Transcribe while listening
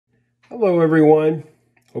Hello, everyone.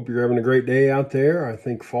 Hope you're having a great day out there. I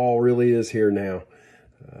think fall really is here now.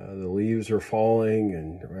 The leaves are falling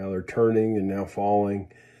and rather turning and now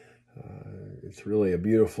falling. It's really a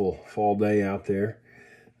beautiful fall day out there.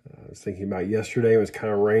 I was thinking about yesterday. It was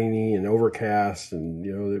kind of rainy and overcast, and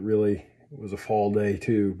it really was a fall day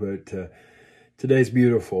too. But today's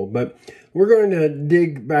beautiful. But we're going to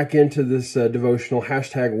dig back into this devotional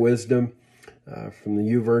 #wisdom from the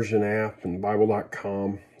YouVersion app and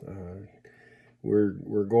Bible.com.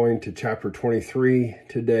 We're going to chapter 23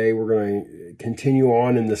 today. We're going to continue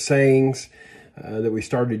on in the sayings that we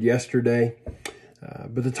started yesterday.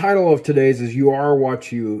 But the title of today's is "You Are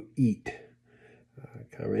What You Eat."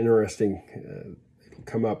 Kind of interesting. It'll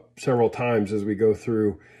come up several times as we go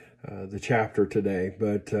through the chapter today.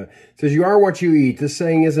 But it says, "You are what you eat." This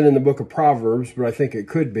saying isn't in the book of Proverbs, but I think it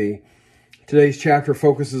could be. Today's chapter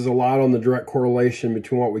focuses a lot on the direct correlation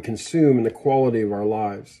between what we consume and the quality of our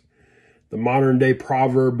lives. The modern day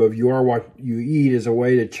proverb of "you are what you eat" is a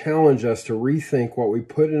way to challenge us to rethink what we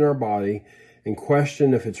put in our body and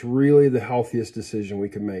question if it's really the healthiest decision we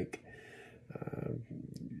can make.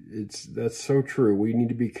 That's so true. We need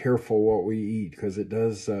to be careful what we eat because it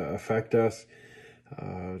does affect us.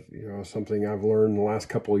 Something I've learned in the last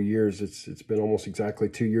couple of years. It's been almost exactly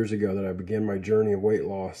 2 years ago that I began my journey of weight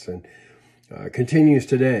loss, and continues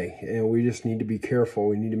today. And we just need to be careful.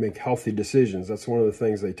 We need to make healthy decisions. That's one of the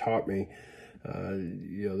things they taught me.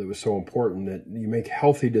 That was so important, that you make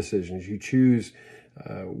healthy decisions. You choose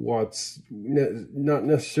what's not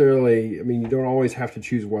necessarily, you don't always have to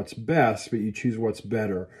choose what's best, but you choose what's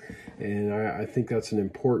better. And I think that's an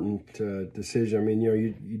important decision.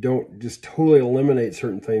 You don't just totally eliminate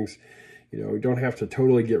certain things. You don't have to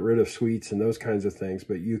totally get rid of sweets and those kinds of things,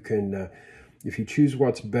 but you can, if you choose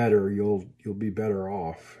what's better, you'll be better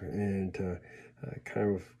off. And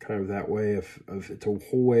kind of that way of it's a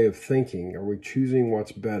whole way of thinking. Are we choosing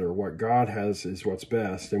what's better? What God has is what's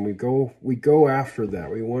best, and we go after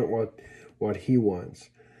that. We want what He wants.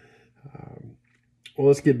 Well,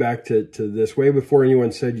 let's get back to this. Way before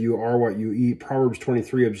anyone said "you are what you eat," Proverbs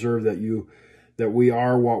 23 observed that we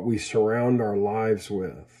are what we surround our lives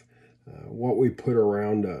with, what we put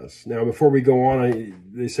around us. Now, before we go on,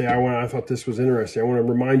 they say, I thought this was interesting. I want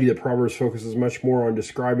to remind you that Proverbs focuses much more on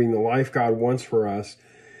describing the life God wants for us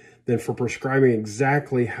than for prescribing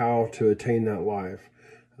exactly how to attain that life.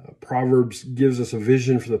 Proverbs gives us a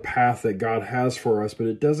vision for the path that God has for us, but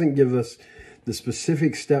it doesn't give us the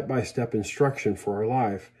specific step-by-step instruction for our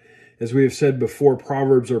life. As we have said before,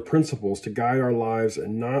 Proverbs are principles to guide our lives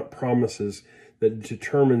and not promises that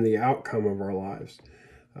determine the outcome of our lives.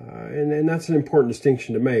 And that's an important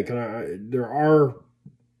distinction to make. And there are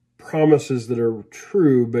promises that are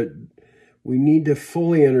true, but we need to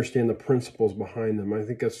fully understand the principles behind them. I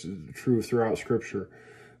think that's true throughout Scripture.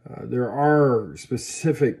 There are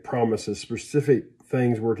specific promises, specific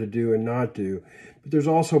things we're to do and not do, but there's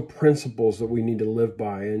also principles that we need to live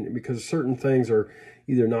by. And because certain things are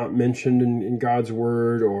either not mentioned in God's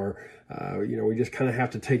Word, or we just kind of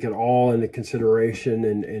have to take it all into consideration,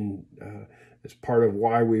 and it's part of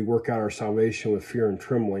why we work out our salvation with fear and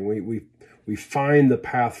trembling. We find the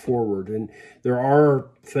path forward, and there are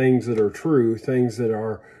things that are true, things that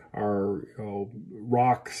are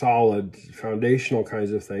rock solid, foundational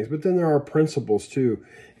kinds of things. But then there are principles too,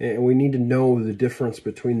 and we need to know the difference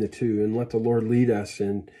between the two and let the Lord lead us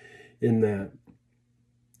in that.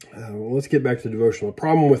 Let's get back to devotional. The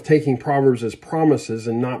problem with taking Proverbs as promises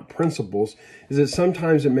and not principles is that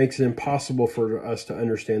sometimes it makes it impossible for us to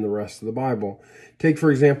understand the rest of the Bible. Take,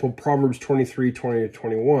 for example, Proverbs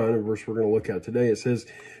 23:20-21, a verse we're going to look at today. It says,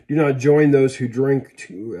 "Do not join those who drink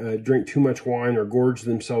too much wine or gorge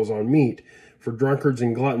themselves on meat, for drunkards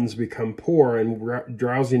and gluttons become poor, and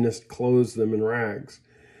drowsiness clothes them in rags."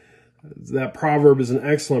 That proverb is an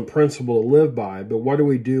excellent principle to live by, but what do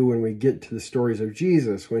we do when we get to the stories of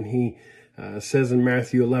Jesus? When He says in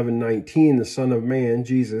Matthew 11:19, the Son of Man,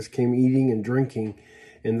 Jesus, came eating and drinking,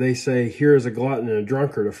 and they say, "Here is a glutton and a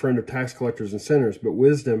drunkard, a friend of tax collectors and sinners, but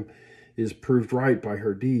wisdom is proved right by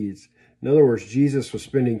her deeds." In other words, Jesus was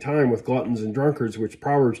spending time with gluttons and drunkards, which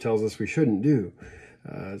Proverbs tells us we shouldn't do.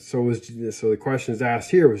 So the question is asked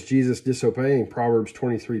here, was Jesus disobeying Proverbs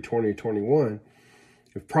 23:20-21?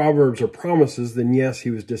 If Proverbs are promises, then yes, He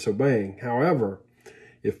was disobeying. However,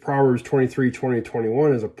 if Proverbs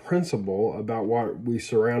 23:20-21 is a principle about what we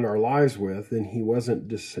surround our lives with, then He wasn't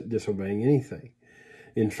disobeying anything.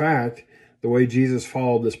 In fact, the way Jesus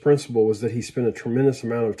followed this principle was that He spent a tremendous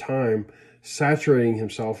amount of time saturating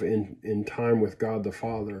Himself in time with God the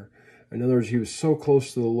Father. In other words, He was so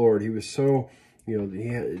close to the Lord. He was so he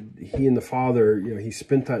and the Father, he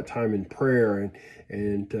spent that time in prayer, and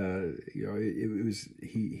it was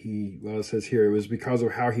well, it says here, it was because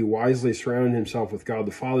of how he wisely surrounded himself with God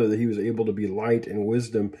the Father that he was able to be light and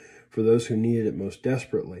wisdom for those who needed it most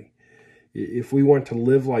desperately. If we want to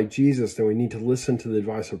live like Jesus, then we need to listen to the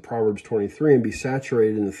advice of Proverbs 23 and be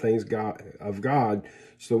saturated in the things of God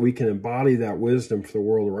so that we can embody that wisdom for the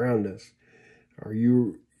world around us.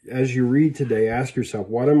 As you read today, ask yourself,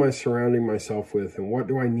 what am I surrounding myself with, and what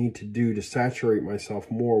do I need to do to saturate myself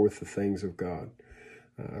more with the things of God?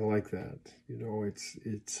 I like that.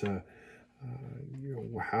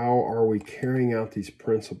 How are we carrying out these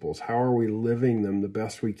principles? How are we living them the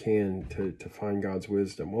best we can to find God's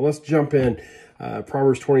wisdom? Well, let's jump in.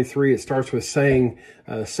 Proverbs 23, it starts with saying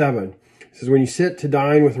 7. It says, when you sit to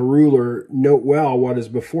dine with a ruler, note well what is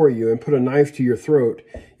before you, and put a knife to your throat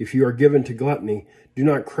if you are given to gluttony. Do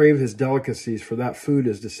not crave his delicacies, for that food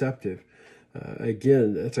is deceptive.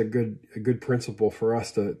 Again, that's a good principle for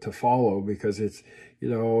us to follow, because it's,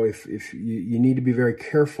 if you need to be very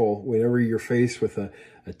careful whenever you're faced with a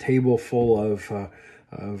table full of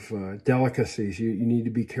delicacies. You need to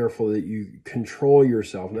be careful that you control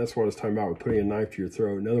yourself. And that's what I was talking about with putting a knife to your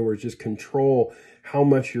throat. In other words, just control how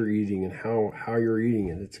much you're eating and how you're eating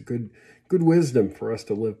it. It's a good wisdom for us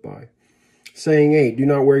to live by. Saying 8, do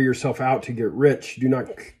not wear yourself out to get rich. Do not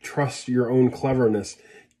trust your own cleverness.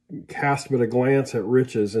 Cast but a glance at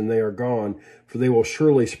riches, and they are gone, for they will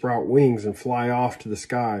surely sprout wings and fly off to the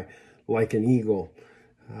sky like an eagle.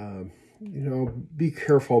 Be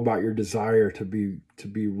careful about your desire to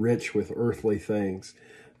be rich with earthly things.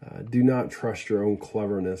 Do not trust your own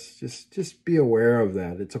cleverness. Just be aware of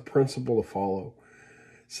that. It's a principle to follow.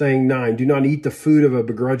 Saying 9, do not eat the food of a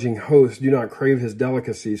begrudging host. Do not crave his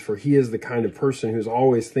delicacies, for he is the kind of person who's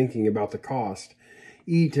always thinking about the cost.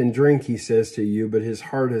 Eat and drink, he says to you, but his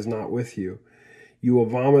heart is not with you. You will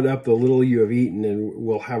vomit up the little you have eaten and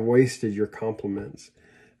will have wasted your compliments.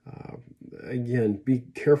 Again, be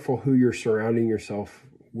careful who you're surrounding yourself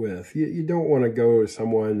with. You don't want to go to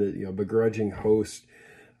someone that, begrudging host.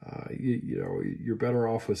 You're better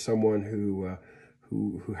off with someone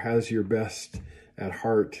who has your best at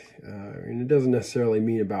heart. And it doesn't necessarily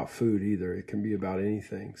mean about food either. It can be about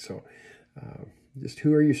anything. So just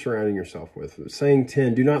who are you surrounding yourself with? Saying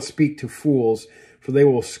 10, do not speak to fools, for they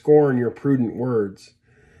will scorn your prudent words.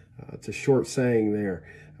 It's a short saying there.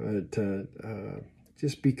 But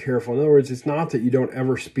just be careful. In other words, it's not that you don't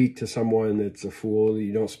ever speak to someone that's a fool, that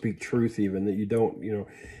you don't speak truth even, that you don't,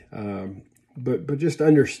 but just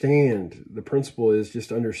understand. The principle is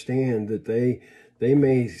just understand that they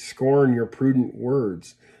may scorn your prudent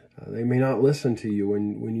words. They may not listen to you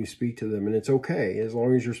when you speak to them, and it's okay as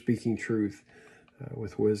long as you're speaking truth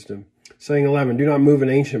with wisdom. Saying 11, do not move an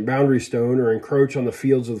ancient boundary stone or encroach on the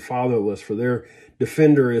fields of the fatherless, for their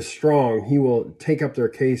defender is strong. He will take up their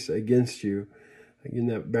case against you. Again,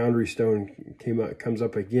 that boundary stone comes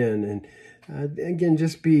up again. And again,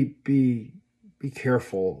 just be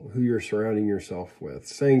careful who you're surrounding yourself with.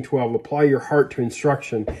 Saying 12, apply your heart to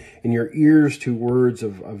instruction and your ears to words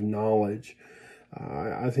of knowledge.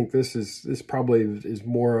 I think this probably is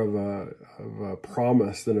more of a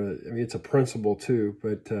promise than it's a principle too,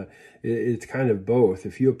 but it's kind of both.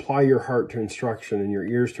 If you apply your heart to instruction and your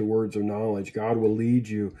ears to words of knowledge, God will lead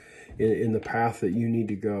you in the path that you need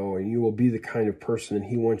to go, and you will be the kind of person that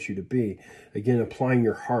he wants you to be. Again, applying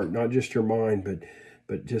your heart, not just your mind,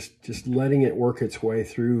 but just letting it work its way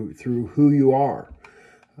through who you are.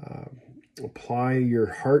 Apply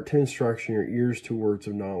your heart to instruction, your ears to words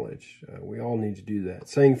of knowledge. We all need to do that.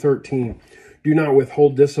 Saying 13, do not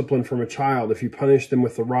withhold discipline from a child. If you punish them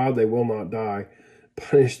with the rod, they will not die.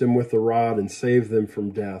 Punish them with the rod and save them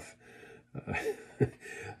from death.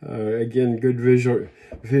 Again, good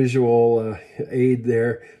visual aid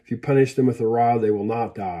there. If you punish them with the rod, they will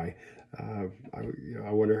not die.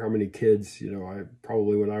 I wonder how many kids, I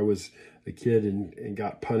probably when I was a kid and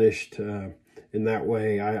got punished in that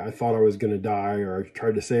way, I thought I was going to die, or I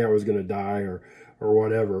tried to say I was going to die, or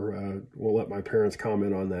whatever. We'll let my parents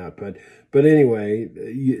comment on that. But anyway,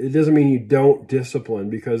 it doesn't mean you don't discipline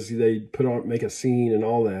because they make a scene and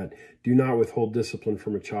all that. Do not withhold discipline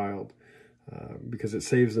from a child. Because it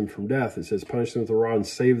saves them from death. It says, punish them with a rod and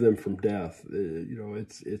save them from death.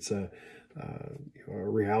 It's a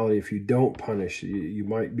reality. If you don't punish, you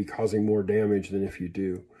might be causing more damage than if you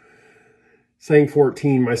do. Saying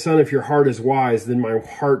 14, my son, if your heart is wise, then my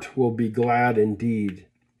heart will be glad indeed.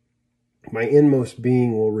 My inmost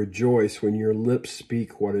being will rejoice when your lips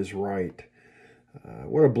speak what is right.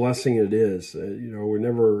 What a blessing it is. We're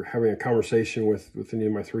never having a conversation with any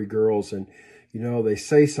of my three girls, and they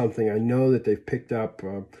say something. I know that they've picked up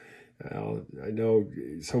I know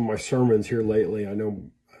some of my sermons here lately, I know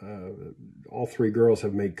all three girls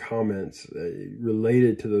have made comments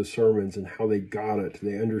related to those sermons and how they got it,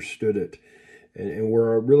 they understood it, and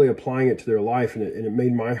were really applying it to their life, and it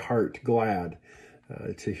made my heart glad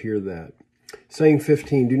to hear that. Saying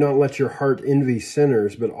 15, do not let your heart envy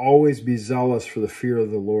sinners, but always be zealous for the fear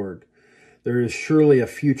of the Lord. There is surely a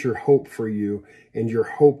future hope for you, and your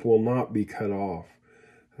hope will not be cut off.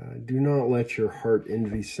 Do not let your heart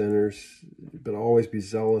envy sinners, but always be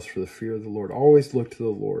zealous for the fear of the Lord. Always look to the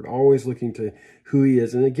Lord, always looking to who he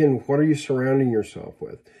is. And again, what are you surrounding yourself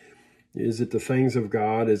with? Is it the things of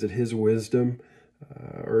God? Is it his wisdom?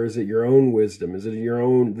 Or is it your own wisdom? Is it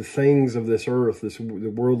the things of this earth,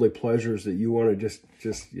 the worldly pleasures that you want to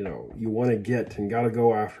just you want to get and got to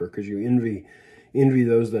go after because you envy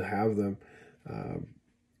those that have them?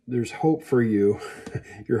 There's hope for you.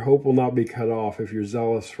 Your hope will not be cut off if you're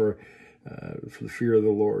zealous for the fear of the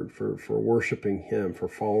Lord, for worshiping him, for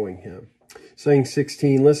following him. Saying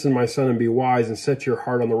 16, listen, my son, and be wise, and set your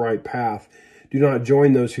heart on the right path. Do not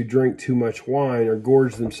join those who drink too much wine or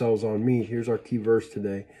gorge themselves on meat. Here's our key verse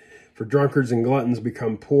today. For drunkards and gluttons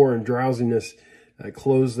become poor, and drowsiness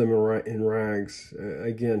clothes them in rags.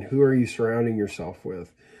 Again, who are you surrounding yourself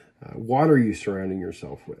with? What are you surrounding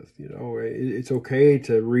yourself with? It's okay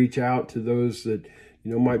to reach out to those that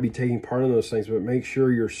might be taking part in those things, but make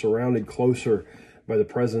sure you're surrounded closer by the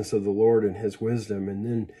presence of the Lord and his wisdom,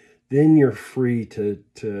 and then you're free to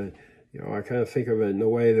I kind of think of it in the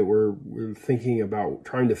way that we're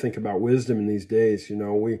trying to think about wisdom in these days.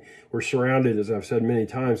 We're surrounded, as I've said many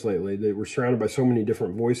times lately, that we're surrounded by so many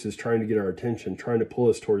different voices trying to get our attention, trying to pull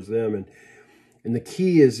us towards them, and the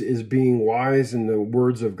key is being wise in the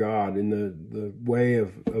words of God, in the way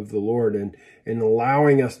of the Lord, and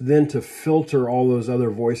allowing us then to filter all those other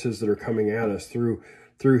voices that are coming at us through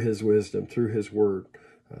his wisdom, through his word.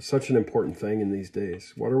 Such an important thing in these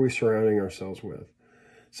days. What are we surrounding ourselves with?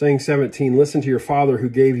 Saying 17, listen to your father who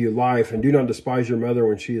gave you life, and do not despise your mother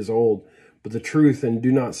when she is old, but the truth, and do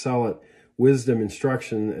not sell it, wisdom,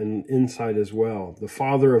 instruction, and insight as well. The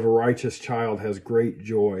father of a righteous child has great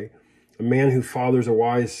joy. A man who fathers a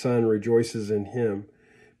wise son rejoices in him.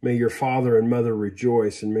 May your father and mother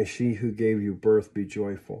rejoice, and may she who gave you birth be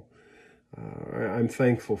joyful. I'm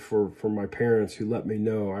thankful for my parents who let me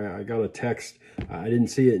know. I got a text. I didn't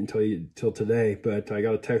see it until today, but I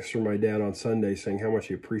got a text from my dad on Sunday saying how much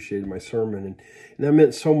he appreciated my sermon, and that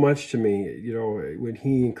meant so much to me. When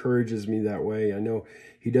he encourages me that way, I know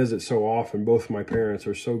he does it so often. Both of my parents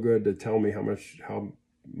are so good to tell me how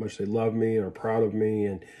much they love me and are proud of me,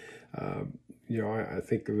 and I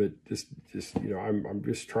think of it just I'm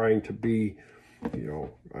just trying to be,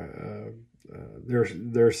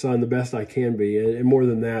 their son the best I can be, and more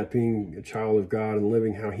than that, being a child of God and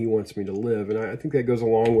living how he wants me to live. And I think that goes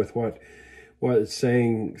along with what it's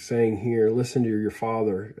saying here. Listen to your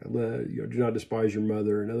father. Do not despise your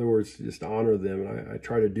mother. In other words, just honor them. And I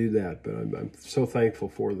try to do that, but I'm so thankful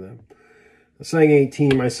for them. Saying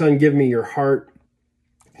 18, my son, give me your heart.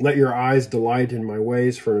 Let your eyes delight in my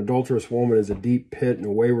ways, for an adulterous woman is a deep pit, and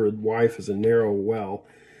a wayward wife is a narrow well.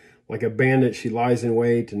 Like a bandit, she lies in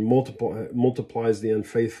wait and multiplies the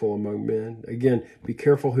unfaithful among men. Again, be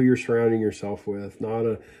careful who you're surrounding yourself with. Not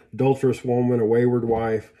an adulterous woman, a wayward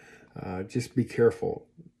wife. Just be careful.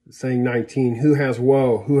 Saying 19, who has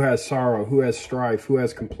woe? Who has sorrow? Who has strife? Who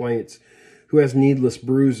has complaints? Who has needless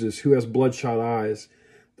bruises? Who has bloodshot eyes?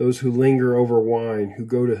 Those who linger over wine, who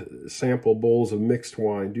go to sample bowls of mixed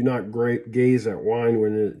wine. Do not gaze at wine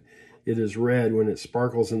when it is red, when it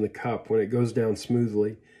sparkles in the cup, when it goes down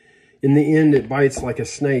smoothly. In the end, it bites like a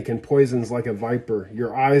snake and poisons like a viper.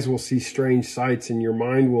 Your eyes will see strange sights, and your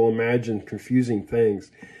mind will imagine confusing things.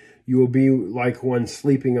 You will be like one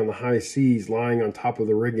sleeping on the high seas, lying on top of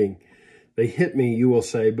the rigging. They hit me, you will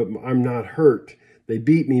say, but I'm not hurt. They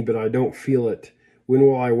beat me, but I don't feel it. When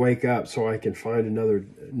will I wake up so I can find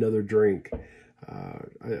another drink?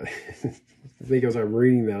 I think as I'm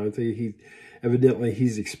reading that, I think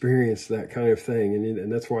he's experienced that kind of thing,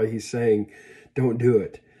 and that's why he's saying, don't do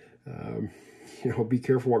it. Be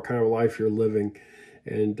careful what kind of life you're living,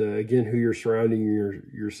 and again, who you're surrounding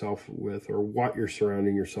yourself with, or what you're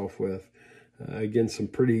surrounding yourself with. Again, some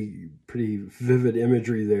pretty vivid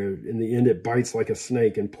imagery there. In the end, it bites like a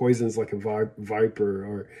snake and poisons like a viper,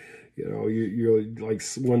 or you're like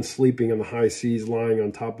one sleeping on the high seas, lying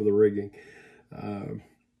on top of the rigging.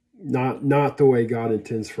 Not the way God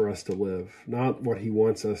intends for us to live, not what he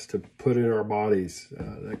wants us to put in our bodies.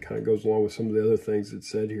 That kind of goes along with some of the other things that's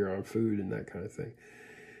said here on food and that kind of thing.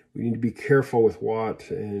 We need to be careful with what,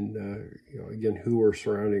 and again, who we're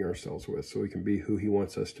surrounding ourselves with, so we can be who he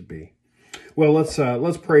wants us to be. Well,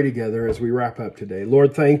 let's pray together as we wrap up today.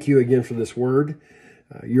 Lord, thank you again for this word,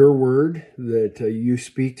 your word that you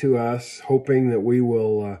speak to us, hoping that we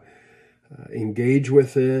will engage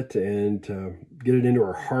with it and get it into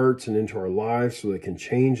our hearts and into our lives so that it can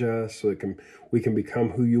change us, so that we can become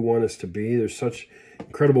who you want us to be. There's such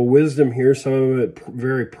incredible wisdom here, some of it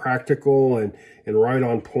very practical and right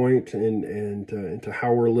on point and into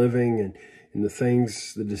how we're living and the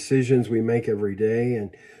things, the decisions we make every day. And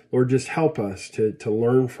Lord, just help us to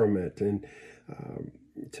learn from it and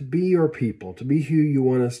to be your people, to be who you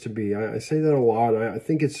want us to be. I say that a lot. I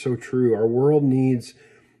think it's so true. Our world needs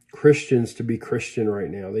Christians to be Christian right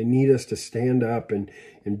now. They need us to stand up and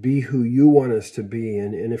be who you want us to be.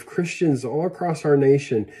 And if Christians all across our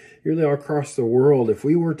nation, really all across the world, if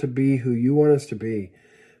we were to be who you want us to be,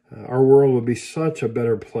 our world would be such a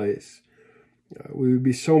better place. We would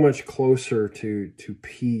be so much closer to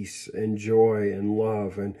peace and joy and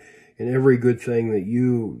love and every good thing that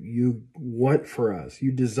you want for us,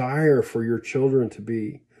 you desire for your children to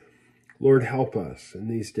be. Lord, help us in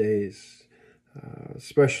these days,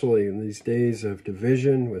 especially in these days of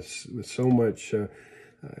division with so much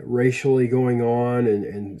racially going on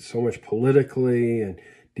and so much politically and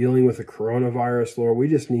dealing with the coronavirus. Lord, we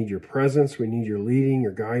just need your presence. We need your leading,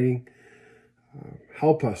 your guiding.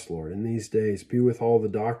 Help us, Lord, in these days. Be with all the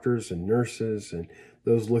doctors and nurses and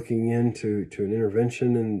those looking into an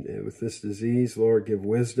intervention with this disease. Lord, give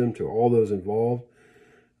wisdom to all those involved.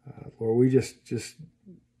 Lord, we just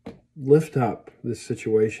lift up this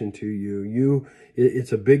situation to you.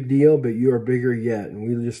 It's a big deal, but you are bigger yet, and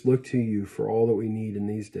we just look to you for all that we need in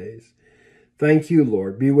these days. Thank you,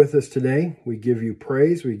 Lord. Be with us today. We give you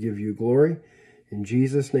praise. We give you glory. In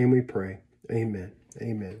Jesus' name we pray. Amen.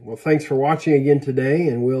 Amen. Well, thanks for watching again today,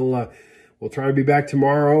 and we'll try to be back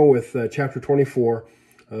tomorrow with chapter 24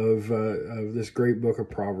 of this great book of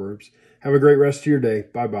Proverbs. Have a great rest of your day.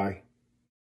 Bye-bye.